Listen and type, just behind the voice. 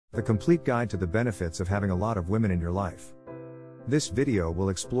The complete guide to the benefits of having a lot of women in your life. This video will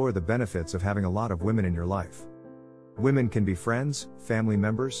explore the benefits of having a lot of women in your life. Women can be friends, family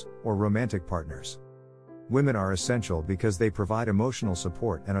members, or romantic partners. Women are essential because they provide emotional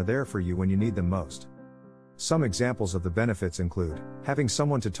support and are there for you when you need them most. Some examples of the benefits include having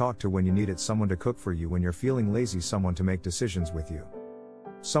someone to talk to when you need it, someone to cook for you when you're feeling lazy, someone to make decisions with you,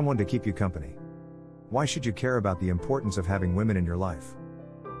 someone to keep you company. Why should you care about the importance of having women in your life?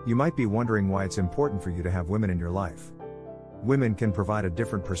 You might be wondering why it's important for you to have women in your life. Women can provide a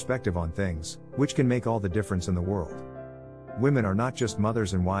different perspective on things, which can make all the difference in the world. Women are not just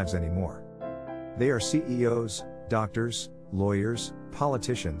mothers and wives anymore. They are CEOs, doctors, lawyers,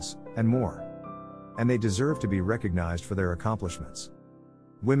 politicians, and more. And they deserve to be recognized for their accomplishments.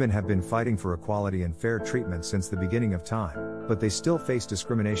 Women have been fighting for equality and fair treatment since the beginning of time, but they still face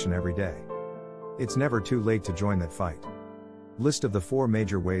discrimination every day. It's never too late to join that fight. List of the 4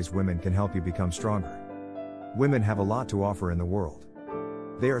 major ways women can help you become stronger. Women have a lot to offer in the world.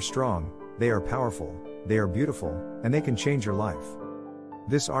 They are strong, they are powerful, they are beautiful, and they can change your life.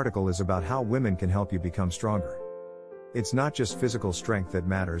 This article is about how women can help you become stronger. It's not just physical strength that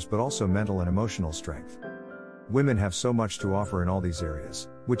matters, but also mental and emotional strength. Women have so much to offer in all these areas,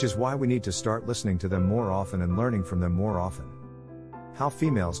 which is why we need to start listening to them more often and learning from them more often. How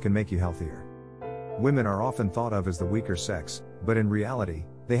females can make you healthier. Women are often thought of as the weaker sex, but in reality,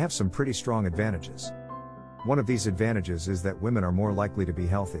 they have some pretty strong advantages. One of these advantages is that women are more likely to be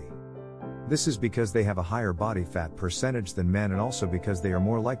healthy. This is because they have a higher body fat percentage than men, and also because they are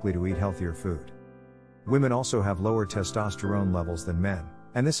more likely to eat healthier food. Women also have lower testosterone levels than men,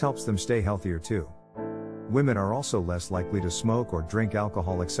 and this helps them stay healthier too. Women are also less likely to smoke or drink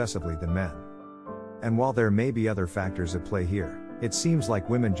alcohol excessively than men. And while there may be other factors at play here, it seems like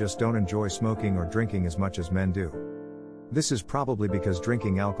women just don't enjoy smoking or drinking as much as men do. This is probably because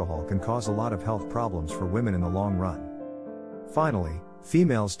drinking alcohol can cause a lot of health problems for women in the long run. Finally,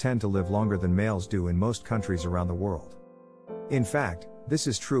 females tend to live longer than males do in most countries around the world. In fact, this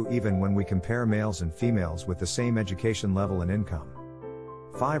is true even when we compare males and females with the same education level and income.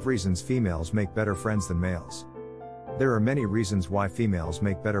 5 reasons females make better friends than males. There are many reasons why females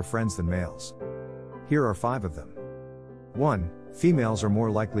make better friends than males. Here are 5 of them. 1. Females are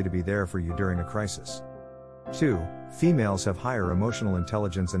more likely to be there for you during a crisis. 2. Females have higher emotional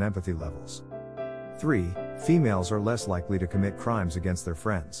intelligence and empathy levels. 3. Females are less likely to commit crimes against their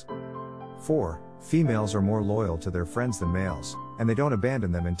friends. 4. Females are more loyal to their friends than males, and they don't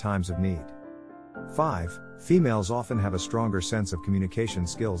abandon them in times of need. 5. Females often have a stronger sense of communication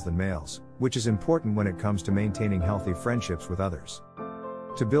skills than males, which is important when it comes to maintaining healthy friendships with others.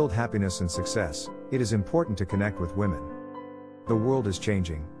 To build happiness and success, it is important to connect with women. The world is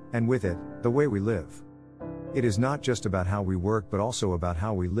changing, and with it, the way we live. It is not just about how we work, but also about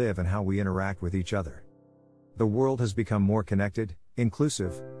how we live and how we interact with each other. The world has become more connected,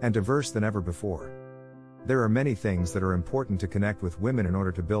 inclusive, and diverse than ever before. There are many things that are important to connect with women in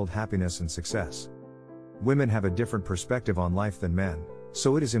order to build happiness and success. Women have a different perspective on life than men,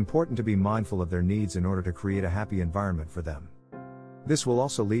 so it is important to be mindful of their needs in order to create a happy environment for them. This will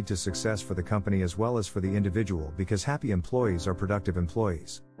also lead to success for the company as well as for the individual, because happy employees are productive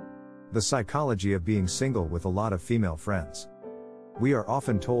employees. The psychology of being single with a lot of female friends. We are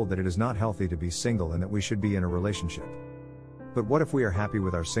often told that it is not healthy to be single and that we should be in a relationship. But what if we are happy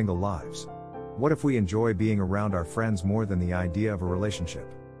with our single lives? What if we enjoy being around our friends more than the idea of a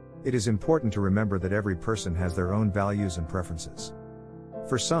relationship? It is important to remember that every person has their own values and preferences.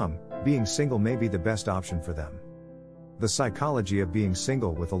 For some, being single may be the best option for them. The psychology of being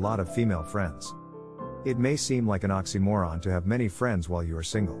single with a lot of female friends. It may seem like an oxymoron to have many friends while you are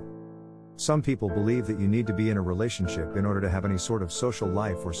single. Some people believe that you need to be in a relationship in order to have any sort of social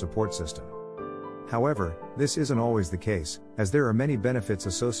life or support system. However, this isn't always the case, as there are many benefits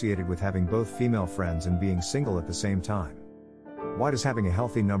associated with having both female friends and being single at the same time. Why does having a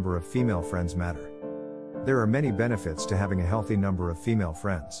healthy number of female friends matter? There are many benefits to having a healthy number of female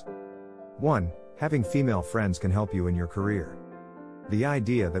friends. 1. Having female friends can help you in your career. The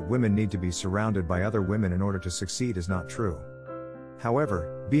idea that women need to be surrounded by other women in order to succeed is not true.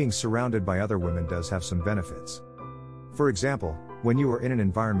 However, being surrounded by other women does have some benefits. For example, when you are in an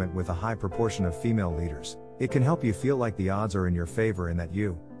environment with a high proportion of female leaders, it can help you feel like the odds are in your favor and that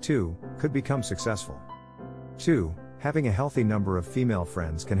you, too, could become successful. 2. Having a healthy number of female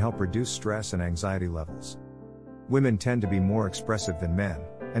friends can help reduce stress and anxiety levels. Women tend to be more expressive than men,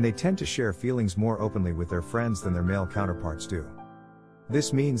 and they tend to share feelings more openly with their friends than their male counterparts do.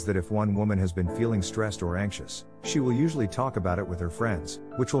 This means that if one woman has been feeling stressed or anxious, she will usually talk about it with her friends,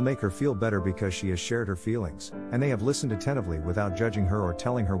 which will make her feel better because she has shared her feelings, and they have listened attentively without judging her or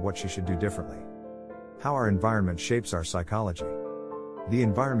telling her what she should do differently. How our environment shapes our psychology. The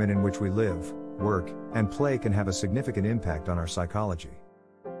environment in which we live, work, and play can have a significant impact on our psychology.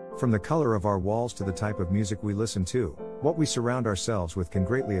 From the color of our walls to the type of music we listen to, what we surround ourselves with can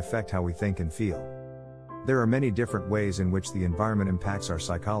greatly affect how we think and feel. There are many different ways in which the environment impacts our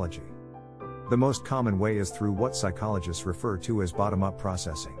psychology. The most common way is through what psychologists refer to as bottom-up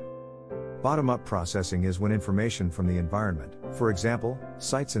processing. Bottom-up processing is when information from the environment, for example,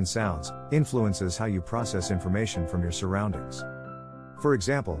 sights and sounds, influences how you process information from your surroundings. For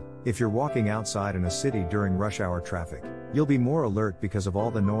example, if you're walking outside in a city during rush hour traffic, you'll be more alert because of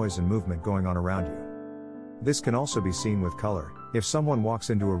all the noise and movement going on around you. This can also be seen with color. If someone walks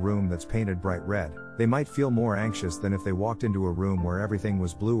into a room that's painted bright red, they might feel more anxious than if they walked into a room where everything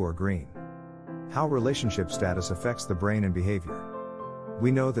was blue or green. How relationship status affects the brain and behavior.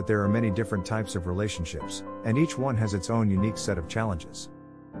 We know that there are many different types of relationships, and each one has its own unique set of challenges.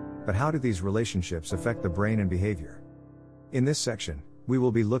 But how do these relationships affect the brain and behavior? In this section, we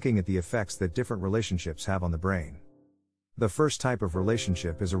will be looking at the effects that different relationships have on the brain. The first type of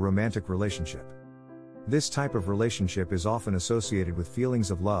relationship is a romantic relationship. This type of relationship is often associated with feelings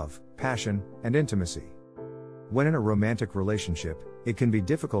of love, passion, and intimacy. When in a romantic relationship, it can be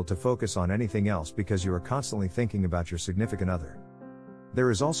difficult to focus on anything else because you are constantly thinking about your significant other. There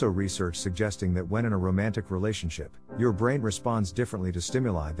is also research suggesting that when in a romantic relationship, your brain responds differently to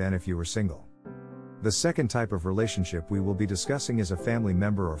stimuli than if you were single. The second type of relationship we will be discussing is a family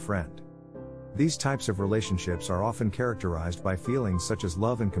member or friend. These types of relationships are often characterized by feelings such as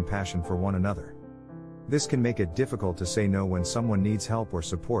love and compassion for one another. This can make it difficult to say no when someone needs help or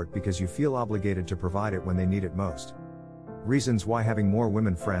support because you feel obligated to provide it when they need it most. Reasons why having more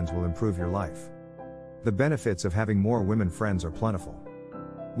women friends will improve your life. The benefits of having more women friends are plentiful.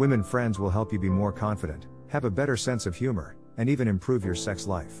 Women friends will help you be more confident, have a better sense of humor, and even improve your sex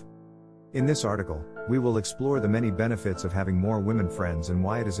life. In this article, we will explore the many benefits of having more women friends and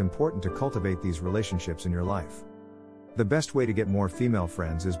why it is important to cultivate these relationships in your life. The best way to get more female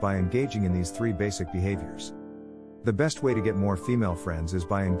friends is by engaging in these three basic behaviors. The best way to get more female friends is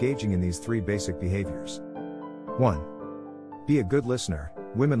by engaging in these three basic behaviors. 1. Be a good listener.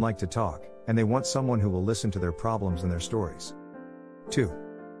 Women like to talk, and they want someone who will listen to their problems and their stories. 2.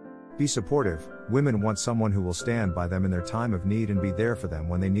 Be supportive. Women want someone who will stand by them in their time of need and be there for them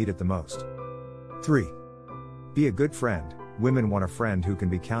when they need it the most. 3. Be a good friend. Women want a friend who can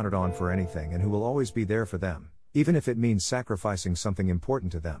be counted on for anything and who will always be there for them, even if it means sacrificing something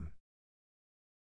important to them.